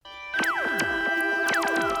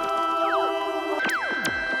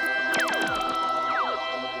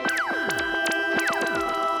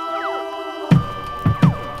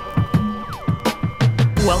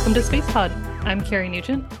Welcome to Space Pod. I'm Carrie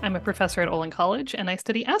Nugent. I'm a professor at Olin College, and I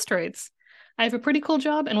study asteroids. I have a pretty cool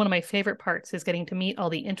job, and one of my favorite parts is getting to meet all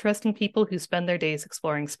the interesting people who spend their days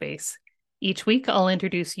exploring space. Each week, I'll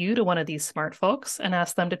introduce you to one of these smart folks and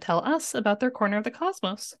ask them to tell us about their corner of the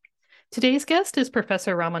cosmos. Today's guest is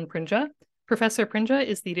Professor Raman Prinja. Professor Prinja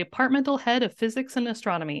is the departmental head of physics and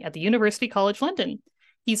astronomy at the University College London.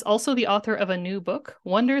 He's also the author of a new book,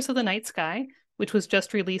 Wonders of the Night Sky, which was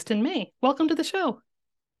just released in May. Welcome to the show.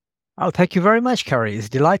 Oh, thank you very much, Carrie. It's a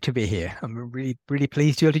delight to be here. I'm really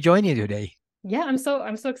pleased to be able to join you today. Yeah, I'm so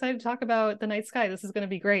excited to talk about the night sky. This is going to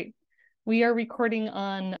be great. We are recording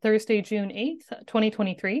on Thursday, June 8th,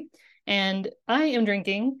 2023, and I am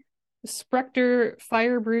drinking Spectre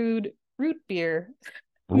Fire Brewed Root Beer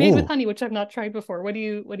made with Oh, honey, which I've not tried before. What are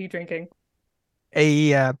you drinking?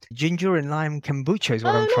 a ginger and lime kombucha is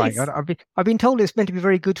what I'm Oh, trying. nice. I've been told it's meant to be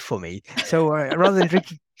very good for me. So rather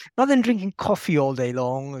than drinking coffee all day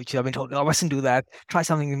long, which I've been told, no, I mustn't do that. Try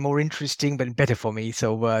something more interesting but better for me.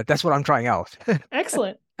 So that's what I'm trying out.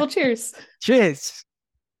 Excellent. Well, cheers. Cheers.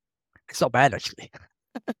 It's not bad actually.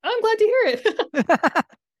 I'm glad to hear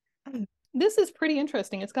it. This is pretty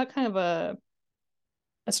interesting. It's got kind of a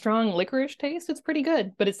strong licorice taste. It's pretty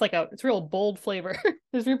good, but it's real bold flavor.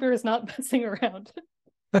 This root beer is not messing around.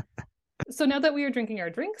 So now that we are drinking our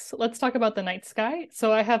drinks, let's talk about the night sky.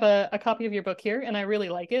 So I have a copy of your book here, and I really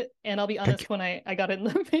like it. And I'll be Thank you. honest, when I got it in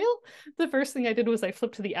the mail, the first thing I did was I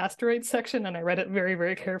flipped to the asteroids section and I read it very,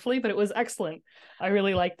 very carefully, but it was excellent. I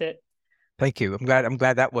really liked it. Thank you. I'm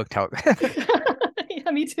glad that worked out.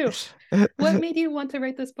 Yeah, me too. What made you want to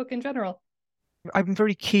write this book in general? I'm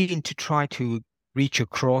very keen to try to reach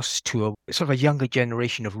across to a sort of a younger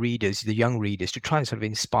generation of readers, the young readers, to try and sort of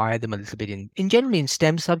inspire them a little bit in generally in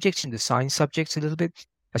STEM subjects, in the science subjects a little bit.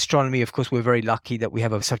 Astronomy, of course, we're very lucky that we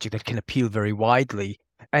have a subject that can appeal very widely.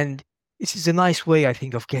 And this is a nice way, I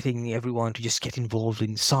think, of getting everyone to just get involved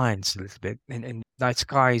in science a little bit. And Night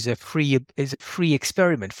Sky is a free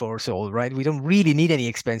experiment for us all, right? We don't really need any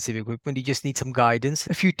expensive equipment. You just need some guidance,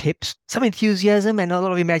 a few tips, some enthusiasm, and a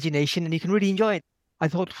lot of imagination, and you can really enjoy it. I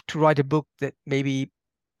thought to write a book that maybe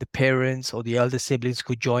the parents or the elder siblings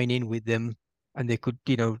could join in with them, and they could,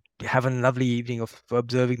 have a lovely evening of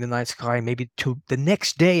observing the night sky. Maybe to the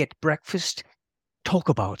next day at breakfast, talk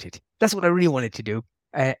about it. That's what I really wanted to do.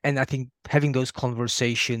 And I think having those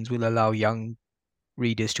conversations will allow young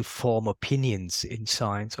readers to form opinions in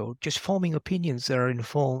science, or just forming opinions that are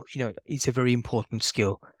informed. It's a very important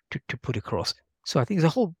skill to put across. So I think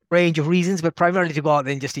there's a whole range of reasons, but primarily to go out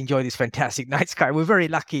there and just enjoy this fantastic night sky. We're very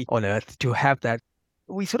lucky on Earth to have that.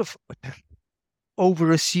 We sort of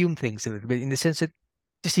over assume things a little bit in the sense that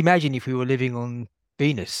just imagine if we were living on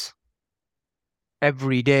Venus.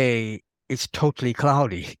 Every day it's totally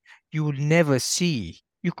cloudy. You will never see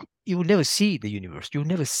you will never see the universe. You'll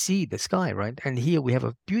never see the sky, right? And here we have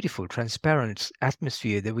a beautiful, transparent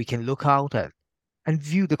atmosphere that we can look out at and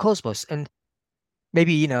view the cosmos. And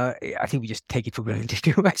maybe, I think we just take it for granted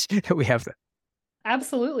too much that we have that.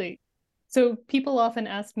 Absolutely. So people often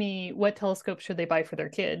ask me what telescope should they buy for their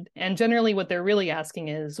kid? And generally what they're really asking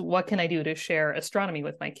is, what can I do to share astronomy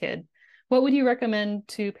with my kid? What would you recommend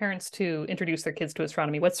to parents to introduce their kids to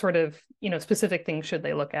astronomy? What sort of, specific things should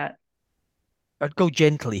they look at? I'd go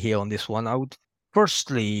gently here on this one. I would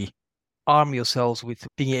firstly arm yourselves with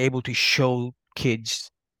being able to show kids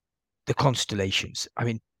the constellations. I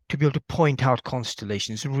mean, to be able to point out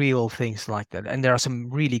constellations, real things like that. And there are some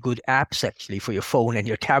really good apps actually for your phone and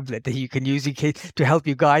your tablet that you can use to help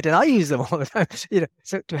you guide. And I use them all the time,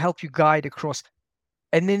 so to help you guide across.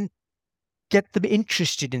 And then get them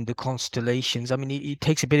interested in the constellations. I mean, it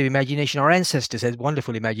takes a bit of imagination. Our ancestors had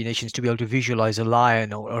wonderful imaginations to be able to visualize a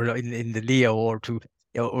lion or in the Leo or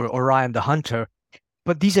or Orion the Hunter.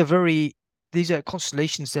 But these are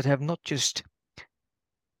constellations that have not just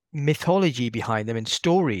mythology behind them and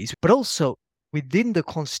stories, but also within the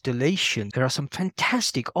constellation, there are some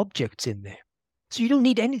fantastic objects in there. So you don't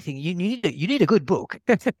need anything. You need a good book.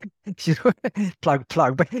 You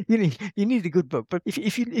plug. But you need a good book. But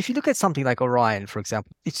if you look at something like Orion, for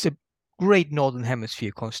example, it's a great northern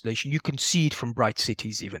hemisphere constellation. You can see it from bright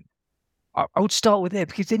cities even. I would start with that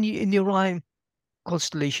because then in the Orion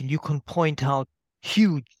constellation you can point out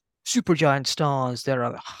huge supergiant stars that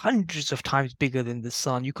are hundreds of times bigger than the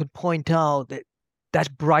sun. You can point out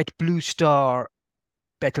that bright blue star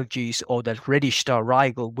Betelgeuse or that reddish star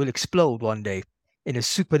Rigel will explode one day in a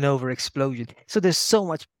supernova explosion. So there's so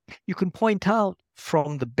much you can point out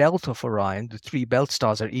from the belt of Orion. The three belt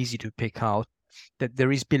stars are easy to pick out. That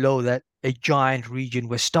there is below that a giant region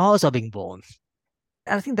where stars are being born.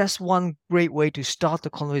 And I think that's one great way to start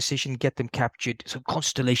the conversation, get them captured. So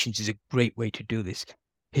constellations is a great way to do this.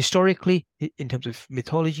 historically in terms of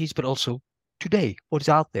mythologies, but also today, what's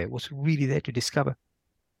out there, what's really there to discover.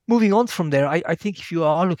 Moving on from there, I think if you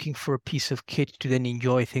are looking for a piece of kit to then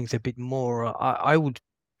enjoy things a bit more, I would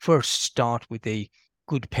first start with a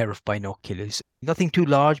good pair of binoculars. Nothing too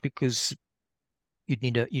large because you'd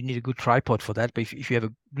need a good tripod for that. But if you have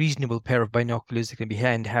a reasonable pair of binoculars that can be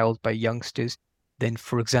handheld by youngsters, then,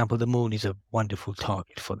 for example, the moon is a wonderful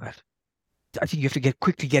target for that. I think you have to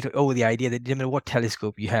quickly get over the idea that no matter what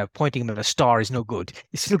telescope you have, pointing them at a star is no good.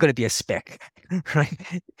 It's still going to be a speck,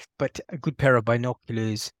 right? But a good pair of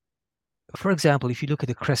binoculars. For example, if you look at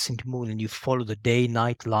the crescent moon and you follow the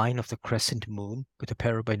day-night line of the crescent moon with a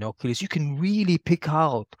pair of binoculars, you can really pick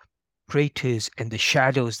out craters and the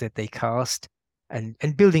shadows that they cast. And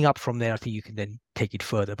building up from there, I think you can then take it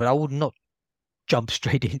further. But I would not jump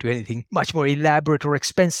straight into anything much more elaborate or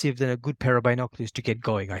expensive than a good pair of binoculars to get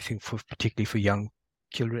going, I think, particularly for young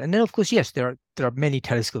children. And then, of course, yes, there are many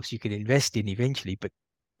telescopes you can invest in eventually, but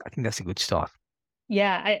I think that's a good start.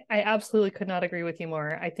 Yeah, I absolutely could not agree with you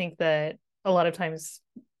more. I think that a lot of times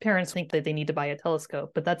parents think that they need to buy a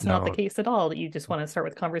telescope, but that's not the No, case at all. That you just want to start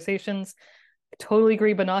with conversations. I totally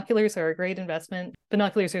agree. Binoculars are a great investment.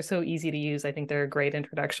 Binoculars are so easy to use. I think they're a great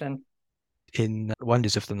introduction. in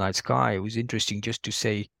Wonders of the Night Sky, it was interesting just to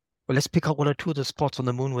say, well, let's pick out one or two of the spots on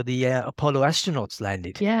the moon where the Apollo astronauts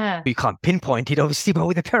landed. Yeah. You can't pinpoint it, obviously, but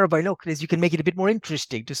with a pair of binoculars, you can make it a bit more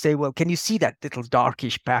interesting to say, well, can you see that little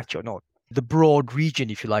darkish patch or not? The broad region,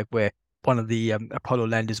 if you like, where one of the Apollo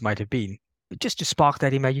landers might have been. Just to spark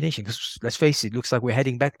that imagination, because let's face it, looks like we're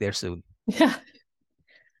heading back there soon. Yeah.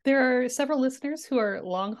 There are several listeners who are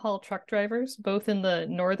long haul truck drivers, both in the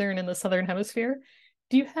northern and the southern hemisphere.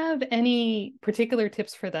 Do you have any particular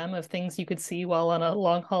tips for them of things you could see while on a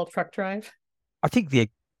long haul truck drive? I think the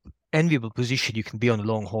enviable position you can be on a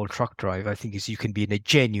long haul truck drive, I think, is you can be in a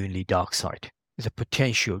genuinely dark site. There's a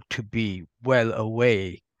potential to be well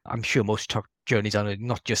away. I'm sure most truck journeys are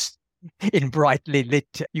not just in brightly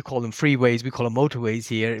lit, you call them freeways, we call them motorways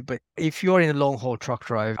here. But if you're in a long haul truck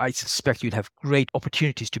drive, I suspect you'd have great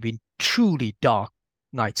opportunities to be in truly dark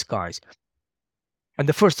night skies. And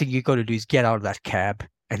the first thing you got to do is get out of that cab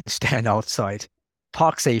and stand outside.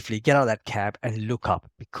 Park safely, get out of that cab and look up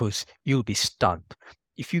because you'll be stunned.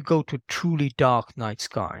 If you go to a truly dark night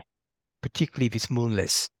sky, particularly if it's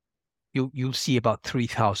moonless, you'll see about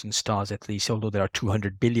 3,000 stars at least. Although there are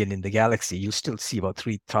 200 billion in the galaxy, you'll still see about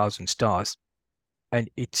 3,000 stars. And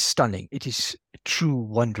it's stunning. It is a true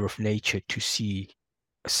wonder of nature to see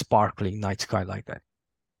a sparkling night sky like that.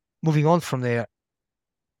 Moving on from there,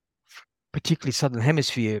 particularly southern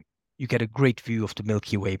hemisphere, you get a great view of the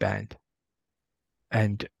Milky Way band.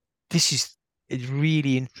 And this is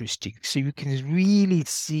really interesting. So you can really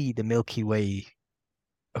see the Milky Way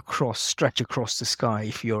stretch across the sky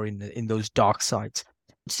if you're in those dark sites.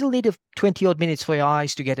 You still need 20 odd minutes for your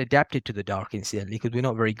eyes to get adapted to the dark, incidentally, because we're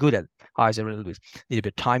not very good at eyes are a little bit need a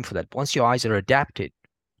bit of time for that. Once your eyes are adapted,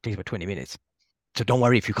 it takes about 20 minutes. So don't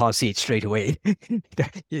worry if you can't see it straight away.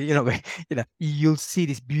 You'll see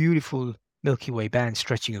this beautiful Milky Way band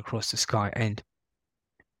stretching across the sky. And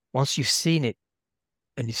once you've seen it,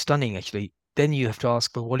 and it's stunning actually, then you have to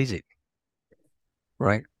ask, well, what is it?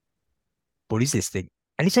 Right? What is this thing?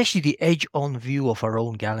 And it's actually the edge-on view of our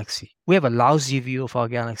own galaxy. We have a lousy view of our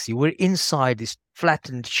galaxy. We're inside this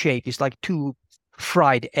flattened shape. It's like two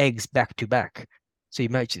fried eggs back to back. So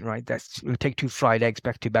imagine, right? We'll take two fried eggs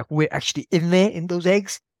back to back. We're actually in there in those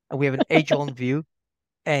eggs, and we have an edge-on view.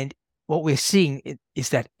 And what we're seeing is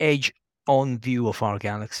that edge-on view of our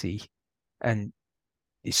galaxy, and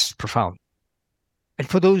it's profound. And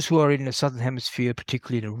for those who are in the southern hemisphere,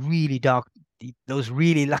 particularly in a really dark, those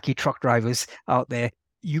really lucky truck drivers out there,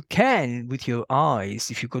 you can, with your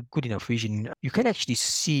eyes, if you've got good enough vision, you can actually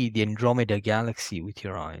see the Andromeda galaxy with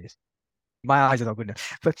your eyes. My eyes are not good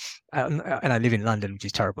enough, but and I live in London, which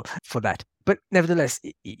is terrible for that. But nevertheless,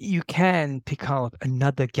 you can pick out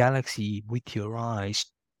another galaxy with your eyes,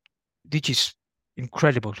 which is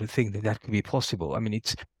incredible to think that that could be possible. I mean,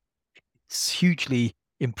 it's hugely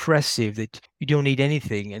impressive that you don't need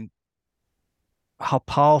anything, and how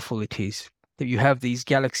powerful it is that you have these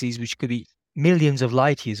galaxies which could be millions of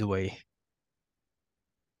light years away,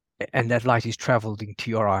 and that light is traveled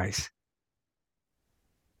into your eyes.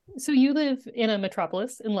 So you live in a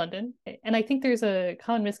metropolis in London, and I think there's a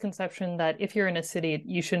common misconception that if you're in a city,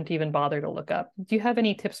 you shouldn't even bother to look up. Do you have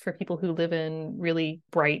any tips for people who live in really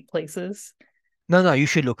bright places? No, you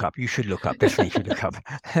should look up. You should look up. Definitely should look up.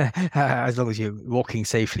 As long as you're walking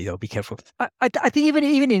safely, though, be careful. I think even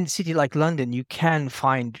in a city like London, you can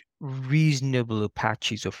find reasonable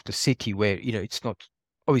patches of the city where, it's not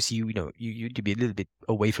obviously, you need to be a little bit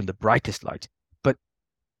away from the brightest light. But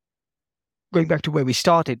going back to where we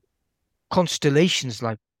started, constellations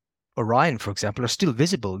like Orion, for example, are still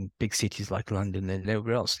visible in big cities like London and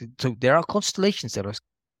everywhere else. So there are constellations that are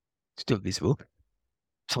still visible.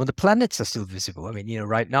 Some of the planets are still visible. I mean,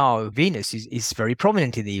 right now Venus is very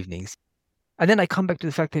prominent in the evenings. And then I come back to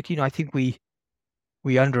the fact that, I think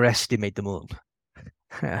we underestimate the moon.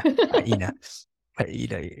 you know,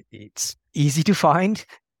 it's easy to find.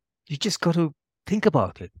 You just got to think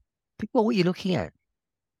about it. Think about what you're looking at.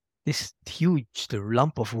 This huge the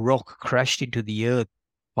lump of rock crashed into the Earth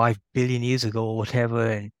 5 billion years ago or whatever,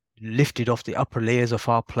 and lifted off the upper layers of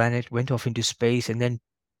our planet, went off into space, and then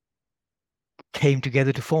came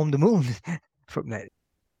together to form the moon from that.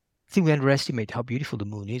 I think we underestimate how beautiful the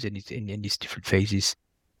moon is in these different phases.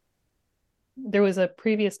 There was a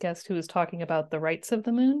previous guest who was talking about the rights of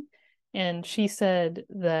the moon, and she said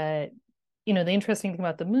that the interesting thing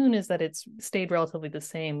about the moon is that it's stayed relatively the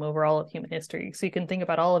same over all of human history. So you can think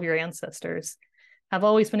about all of your ancestors have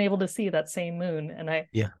always been able to see that same moon, and I've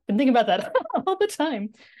Yeah, been thinking about that all the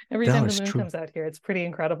time. Every no, time the it's moon true. comes out here, it's pretty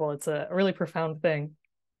incredible. It's a really profound thing.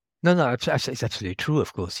 No, it's absolutely true,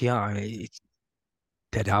 of course. Yeah, I mean, it's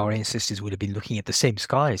that our ancestors would have been looking at the same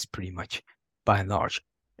skies pretty much by and large.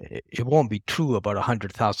 It won't be true about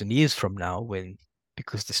 100,000 years from now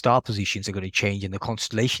because the star positions are going to change and the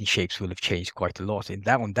constellation shapes will have changed quite a lot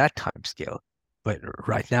on that time scale. But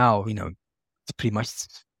right now, it's pretty much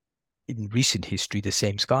in recent history the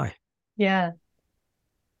same sky. Yeah,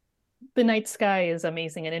 the night sky is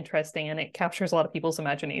amazing and interesting, and it captures a lot of people's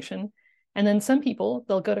imagination. And then some people,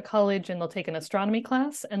 they'll go to college and they'll take an astronomy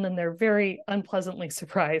class, and then they're very unpleasantly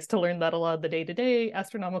surprised to learn that a lot of the day-to-day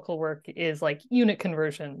astronomical work is like unit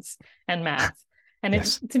conversions and math. And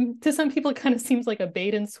Yes. to some people, it kind of seems like a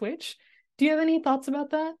bait and switch. Do you have any thoughts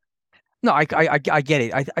about that? No, I get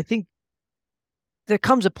it. I think there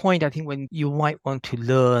comes a point, I think, when you might want to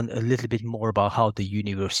learn a little bit more about how the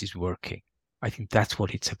universe is working. I think that's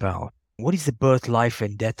what it's about. What is the birth, life,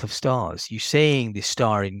 and death of stars? You're saying this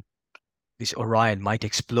star in this Orion might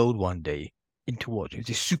explode one day into what? It's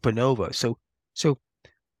a supernova. So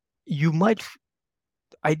you might,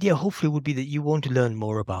 idea hopefully would be that you want to learn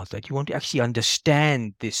more about that. You want to actually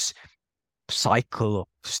understand this cycle of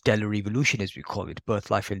stellar evolution, as we call it, birth,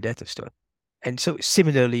 life, and death of stars. And so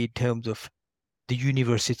similarly, in terms of the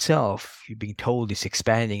universe itself, you're being told it's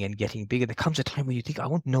expanding and getting bigger. There comes a time when you think, I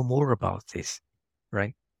want to know more about this,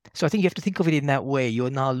 right? So I think you have to think of it in that way. You're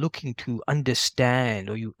now looking to understand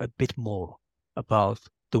or you a bit more about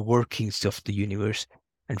the workings of the universe,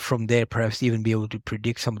 and from there perhaps even be able to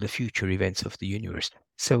predict some of the future events of the universe.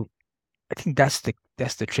 So I think that's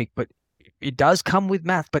the trick. But it does come with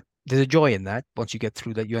math, but there's a joy in that. Once you get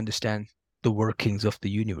through that, you understand the workings of the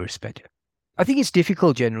universe better. I think it's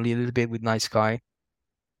difficult generally a little bit with night sky.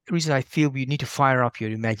 The reason I feel you need to fire up your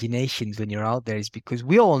imaginations when you're out there is because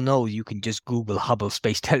we all know you can just Google Hubble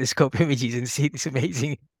Space Telescope images and see this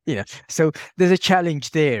amazing, So there's a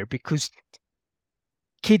challenge there because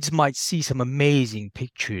kids might see some amazing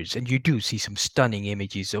pictures, and you do see some stunning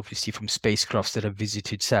images, obviously, from spacecrafts that have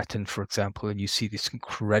visited Saturn, for example, and you see this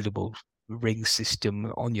incredible ring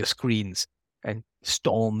system on your screens and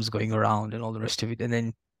storms going around and all the rest of it. And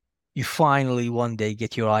then you finally one day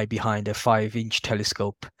get your eye behind a 5-inch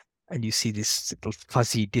telescope and you see this little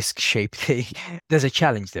fuzzy disc-shaped thing. There's a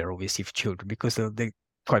challenge there, obviously, for children because they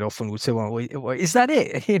quite often would say, "Well, is that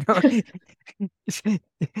it?"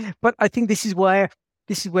 But I think this is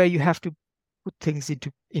where you have to put things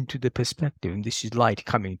into the perspective, and this is light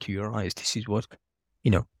coming to your eyes. This is what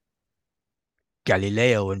you know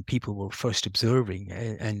Galileo and people were first observing,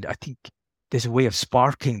 and I think there's a way of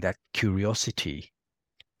sparking that curiosity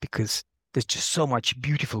because there's just so much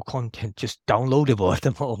beautiful content just downloadable at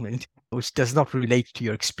the moment, which does not relate to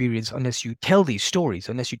your experience unless you tell these stories,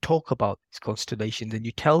 unless you talk about these constellations and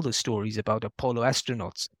you tell the stories about Apollo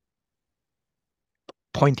astronauts,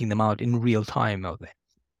 pointing them out in real time out there.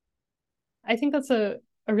 I think that's a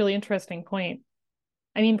really interesting point.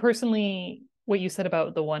 I mean, personally, what you said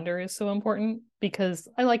about the wonder is so important because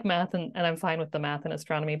I like math and I'm fine with the math and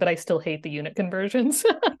astronomy, but I still hate the unit conversions.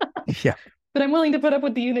 Yeah, But I'm willing to put up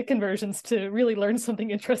with the unit conversions to really learn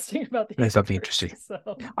something interesting about the there's something universe. interesting.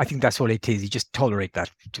 So, I think that's what it is. You just tolerate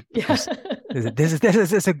that yeah. because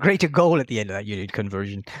there's a greater goal at the end of that unit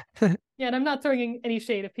conversion. Yeah, and I'm not throwing any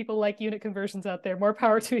shade. If people like unit conversions out there, more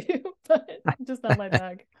power to you, but just not my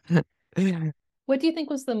bag. What do you think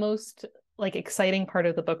was the most like exciting part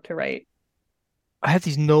of the book to write? I have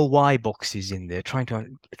these no why boxes in there trying to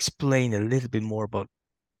explain a little bit more about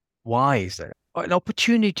why is that? An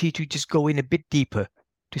opportunity to just go in a bit deeper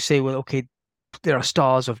to say, well, okay, there are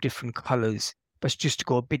stars of different colors. but just to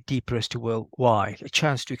go a bit deeper as to, well, why? A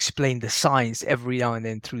chance to explain the science every now and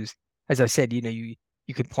then through, as I said, you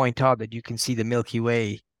can point out that you can see the Milky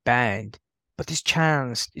Way band, but this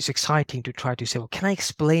chance is exciting to try to say, well, can I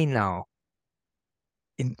explain now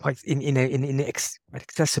in an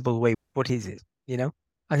accessible way, what is it?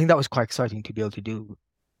 I think that was quite exciting to be able to do.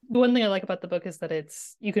 The one thing I like about the book is that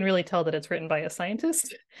you can really tell that it's written by a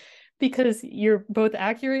scientist because you're both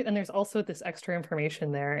accurate and there's also this extra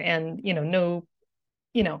information there. And,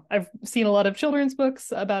 I've seen a lot of children's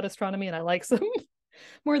books about astronomy and I like some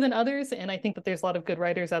more than others. And I think that there's a lot of good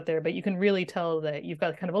writers out there, but you can really tell that you've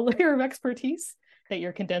got kind of a layer of expertise that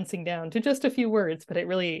you're condensing down to just a few words, but it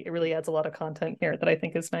really adds a lot of content here that I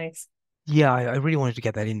think is nice. Yeah, I really wanted to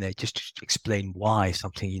get that in there just to explain why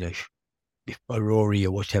something, if Aurora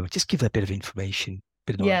or whatever, just give that bit of information,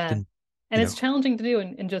 bit of knowledge. Yeah. Then, And it's challenging to do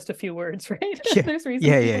in just a few words, right? yeah, There's reasons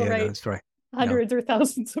yeah, people no, write that's right. No, hundreds or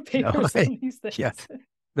thousands of no, papers on these yeah. things.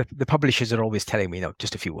 The publishers are always telling me, no,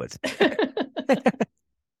 just a few words.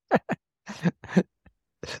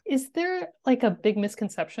 Is there like a big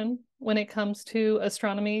misconception when it comes to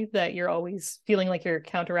astronomy that you're always feeling like you're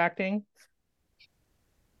counteracting?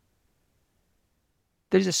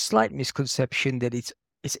 There's a slight misconception that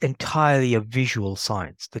it's entirely a visual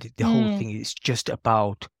science, that the whole Mm, thing is just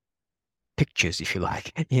about pictures, if you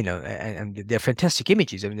like, and they're fantastic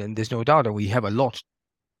images. I mean, and there's no doubt that we have a lot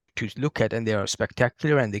to look at, and they are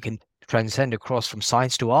spectacular, and they can transcend across from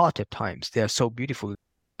science to art at times. They are so beautiful.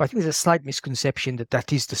 But I think there's a slight misconception that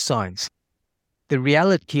that is the science. The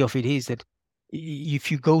reality of it is that if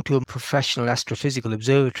you go to a professional astrophysical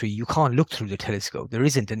observatory, you can't look through the telescope. There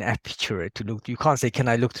isn't an aperture to look. You can't say, "Can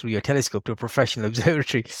I look through your telescope?" to a professional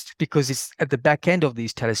observatory, because it's at the back end of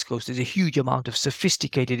these telescopes. There's a huge amount of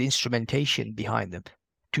sophisticated instrumentation behind them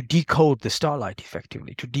to decode the starlight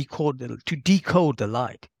effectively, to decode the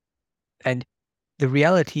light. And the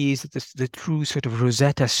reality is that the true sort of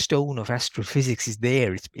Rosetta Stone of astrophysics is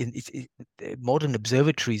there. Modern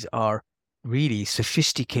observatories are really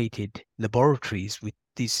sophisticated laboratories with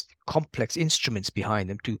these complex instruments behind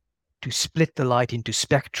them to split the light into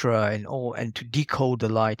spectra and to decode the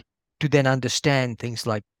light, to then understand things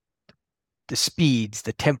like the speeds,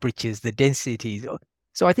 the temperatures, the densities.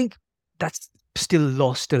 So I think that's still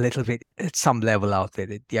lost a little bit at some level out there.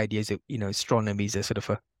 The idea is that, astronomy is a sort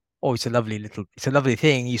of it's it's a lovely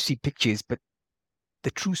thing. You see pictures, but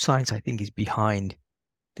the true science, I think, is behind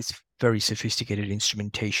this very sophisticated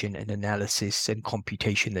instrumentation and analysis and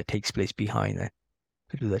computation that takes place behind that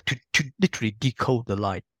to do that, to literally decode the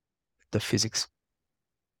light, the physics.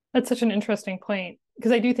 that's such an interesting point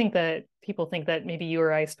because I do think that people think that maybe you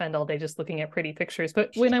or I spend all day just looking at pretty pictures,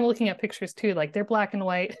 but when I'm looking at pictures too, like they're black and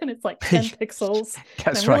white and it's like 10 pixels, and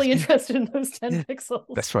That's I'm right. really interested in those 10 pixels.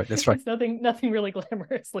 That's right. That's right. It's nothing really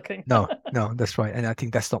glamorous looking. No, no, that's right. And I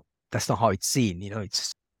think that's not how it's seen.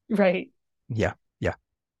 It's Right. yeah, yeah.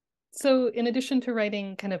 So, in addition to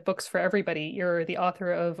writing kind of books for everybody, you're the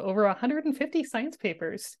author of over 150 science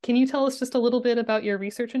papers. Can you tell us just a little bit about your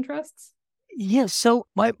research interests? Yeah, so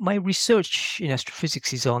my research in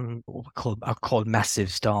astrophysics is on what are called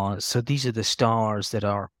massive stars. So these are the stars that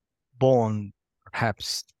are born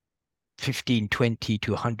perhaps 15, 20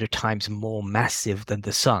 to 100 times more massive than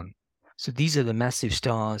the sun. So these are the massive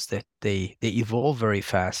stars that they evolve very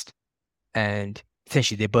fast, and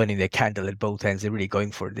essentially they're burning their candle at both ends. They're really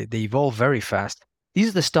going for it. They evolve very fast. These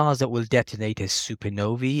are the stars that will detonate as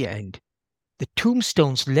supernovae, and the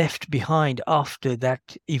tombstones left behind after that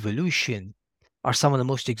evolution are some of the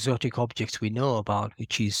most exotic objects we know about,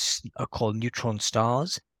 which are called neutron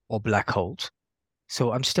stars or black holes.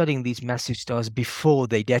 So I'm studying these massive stars before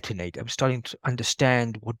they detonate. I'm starting to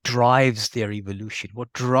understand what drives their evolution,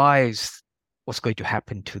 what drives what's going to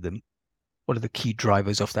happen to them. What are the key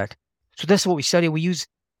drivers of that? So that's what we study. We use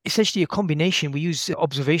essentially a combination. We use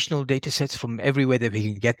observational data sets from everywhere that we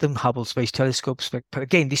can get them, Hubble Space Telescope. But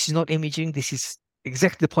again, this is not imaging. This is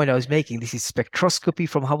exactly the point I was making. This is spectroscopy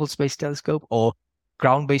from Hubble Space Telescope or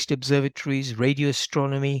ground-based observatories, radio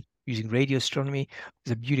astronomy, using radio astronomy.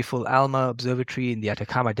 There's a beautiful ALMA observatory in the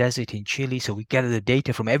Atacama Desert in Chile. So we gather the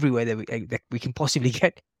data from everywhere that we can possibly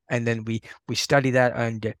get. And then we study that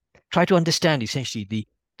and try to understand essentially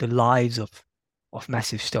the lives of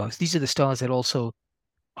massive stars. These are the stars that also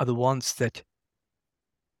are the ones that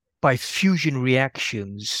by fusion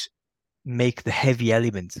reactions make the heavy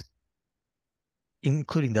elements,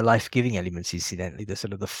 including the life-giving elements, incidentally. The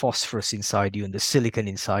sort of the phosphorus inside you and the silicon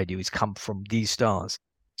inside you is come from these stars.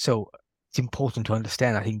 So it's important to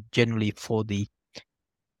understand, I think, generally for the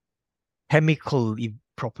chemical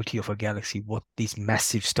property of a galaxy, what these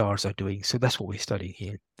massive stars are doing. So that's what we're studying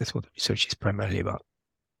here. That's what the research is primarily about.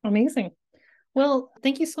 Amazing. Well,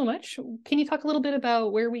 thank you so much. Can you talk a little bit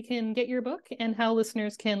about where we can get your book and how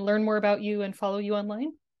listeners can learn more about you and follow you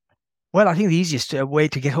online? Well, I think the easiest way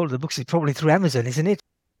to get hold of the books is probably through Amazon, isn't it?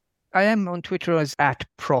 I am on Twitter as at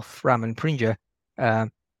Prof. Prinja.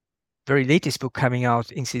 Um, very latest book coming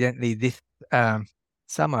out, incidentally, this um,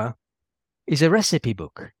 summer is a recipe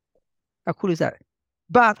book. How cool is that?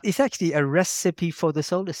 But it's actually a recipe for the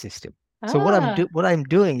solar system. So Ah, what I'm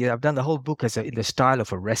doing is I've done the whole book in the style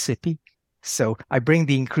of a recipe. So I bring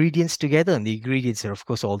the ingredients together, and the ingredients are, of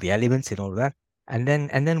course, all the elements and all that. And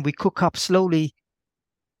then we cook up slowly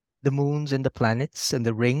the moons and the planets and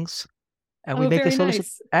the rings, and we oh, make the very solar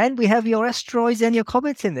system. nice. And we have your asteroids and your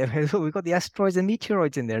comets in there. We've got the asteroids and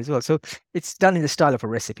meteoroids in there as well. So it's done in the style of a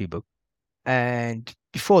recipe book. And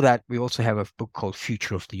before that, we also have a book called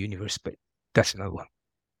Future of the Universe, but that's another one.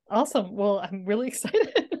 Awesome. Well, I'm really excited.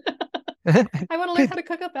 I want to learn how Good. to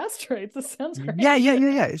cook up asteroids. This sounds Yeah, great. yeah, yeah,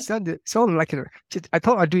 yeah. It's all like I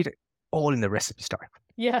thought I'd do it all in the recipe style.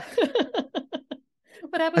 Yeah.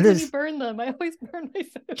 What And happens when you there's burn them? I always burn my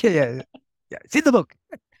yeah, food. yeah, yeah. It's in the book.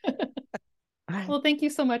 Well, thank you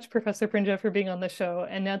so much, Professor Prinja, for being on the show.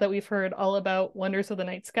 And now that we've heard all about Wonders of the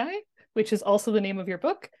Night Sky, which is also the name of your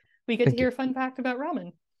book, we get to Thank you. hear a fun fact about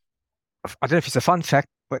ramen. I don't know if it's a fun fact,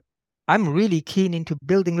 but I'm really keen into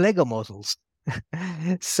building Lego models.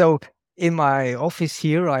 So in my office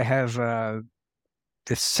here, I have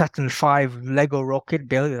the Saturn V Lego rocket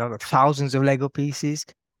built out of thousands of Lego pieces.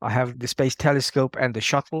 I have the space telescope and the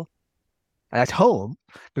shuttle. And at home,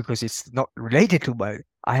 because it's not related to my,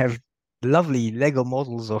 I have lovely Lego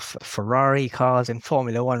models of Ferrari cars and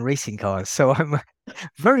Formula One racing cars. So I'm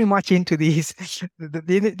very much into these.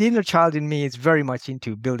 The inner child in me is very much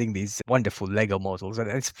into building these wonderful Lego models, and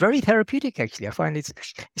it's very therapeutic. Actually, I find it's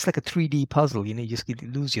like a 3D puzzle. You just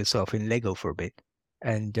lose yourself in Lego for a bit,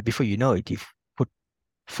 and before you know it, you've put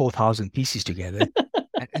 4,000 pieces together,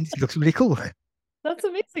 and it looks really cool. That's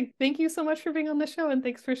amazing. Thank you so much for being on the show and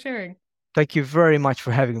thanks for sharing. Thank you very much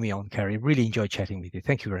for having me on, Carrie. Really enjoyed chatting with you.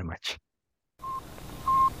 Thank you very much.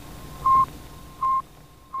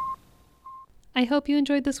 I hope you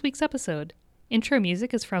enjoyed this week's episode. Intro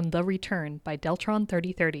music is from The Return by Deltron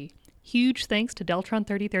 3030. Huge thanks to Deltron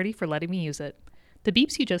 3030 for letting me use it. The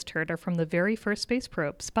beeps you just heard are from the very first space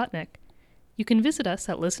probe, Sputnik. You can visit us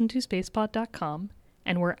at listentospacepod.com,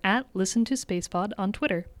 and we're at listentospacepod on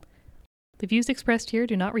Twitter. The views expressed here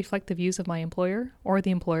do not reflect the views of my employer or the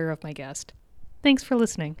employer of my guest. Thanks for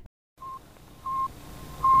listening.